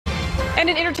And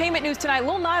in entertainment news tonight,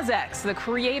 Lil Nas X, the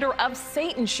creator of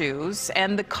Satan shoes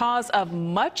and the cause of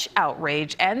much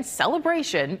outrage and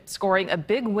celebration, scoring a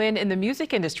big win in the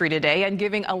music industry today and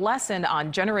giving a lesson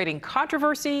on generating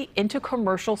controversy into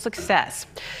commercial success.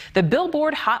 The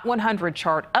Billboard Hot 100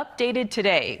 chart updated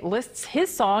today lists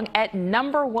his song at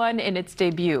 #1 in its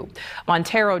debut.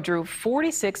 Montero drew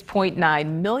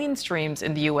 46.9 million streams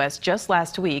in the U.S. just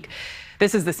last week.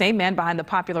 This is the same man behind the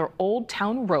popular Old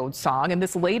Town Road song, and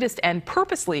this latest and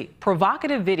purposely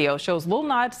provocative video shows Lil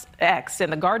Nas X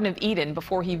in the Garden of Eden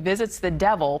before he visits the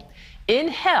devil in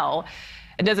hell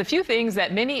and does a few things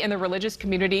that many in the religious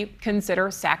community consider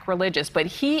sacrilegious, but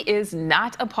he is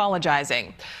not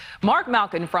apologizing. Mark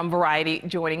Malkin from Variety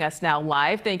joining us now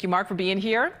live. Thank you, Mark, for being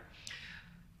here.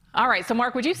 All right, so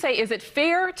Mark, would you say, is it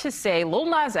fair to say Lil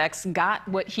Nas X got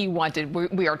what he wanted?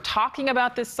 We are talking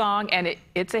about this song, and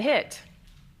it's a hit.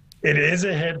 It is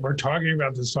a hit. We're talking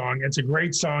about the song. It's a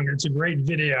great song. It's a great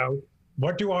video.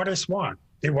 What do artists want?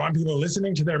 They want people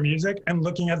listening to their music and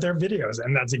looking at their videos,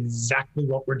 and that's exactly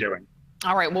what we're doing.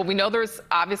 All right, well, we know there's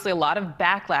obviously a lot of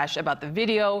backlash about the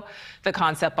video, the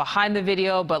concept behind the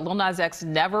video, but Lil Nas X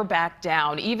never backed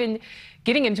down, even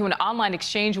getting into an online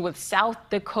exchange with South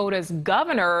Dakota's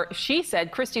governor. She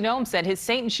said, Kristi Noem said his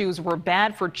Satan shoes were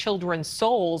bad for children's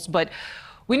souls, but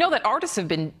we know that artists have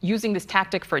been using this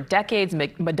tactic for decades.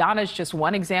 Madonna's just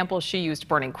one example. She used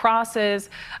burning crosses,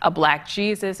 a black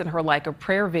Jesus, and her Like a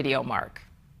Prayer video, Mark.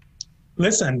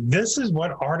 Listen, this is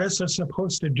what artists are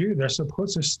supposed to do. They're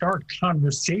supposed to start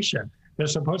conversation. They're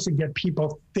supposed to get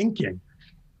people thinking.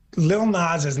 Lil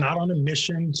Nas is not on a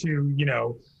mission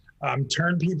to,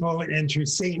 turn people into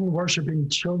Satan-worshiping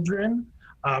children.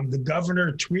 The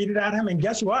governor tweeted at him, and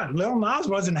guess what? Lil Nas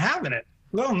wasn't having it.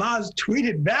 Lil Nas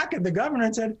tweeted back at the governor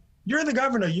and said, "You're the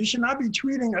governor. You should not be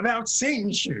tweeting about Satan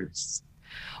shoes."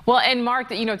 Well, and Mark,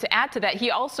 to add to that,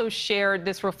 he also shared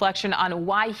this reflection on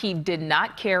why he did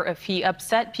not care if he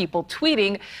upset people,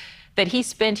 tweeting that he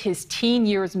spent his teen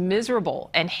years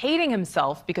miserable and hating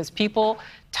himself because people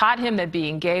taught him that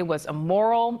being gay was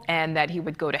immoral and that he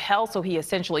would go to hell. So he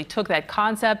essentially took that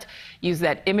concept, used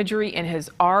that imagery in his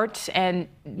art. And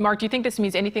Mark, do you think this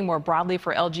means anything more broadly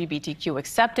for LGBTQ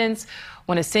acceptance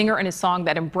when a singer in a song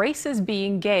that embraces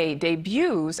being gay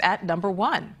debuts at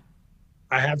 #1?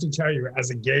 I have to tell you, as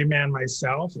a gay man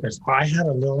myself, if I had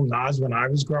a Lil Nas when I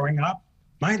was growing up,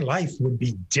 my life would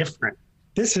be different.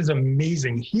 This is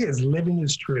amazing. He is living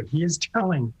his truth. He is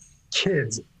telling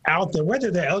kids out there, whether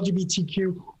they're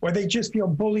LGBTQ or they just feel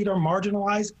bullied or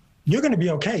marginalized, you're going to be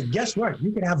okay. Guess what?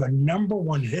 You could have a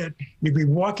 #1 hit. You'd be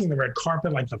walking the red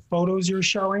carpet like the photos you're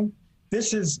showing.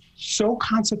 This is so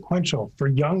consequential for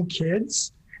young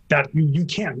kids that you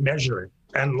can't measure it.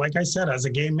 And like I said, as a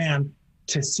gay man,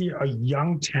 to see a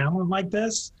young talent like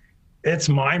this, it's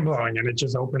mind-blowing, and it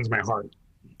just opens my heart.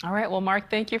 All right. Well,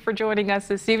 Mark, thank you for joining us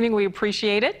this evening. We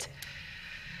appreciate it.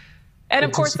 And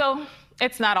of course, though,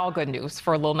 it's not all good news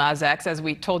for Lil Nas X. As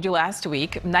we told you last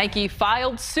week, Nike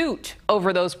filed suit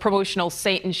over those promotional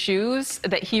Satan shoes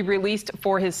that he released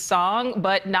for his song,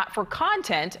 but not for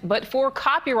content, but for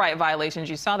copyright violations.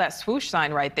 You saw that swoosh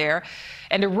sign right there.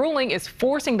 And the ruling is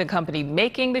forcing the company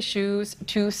making the shoes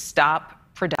to stop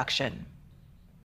production.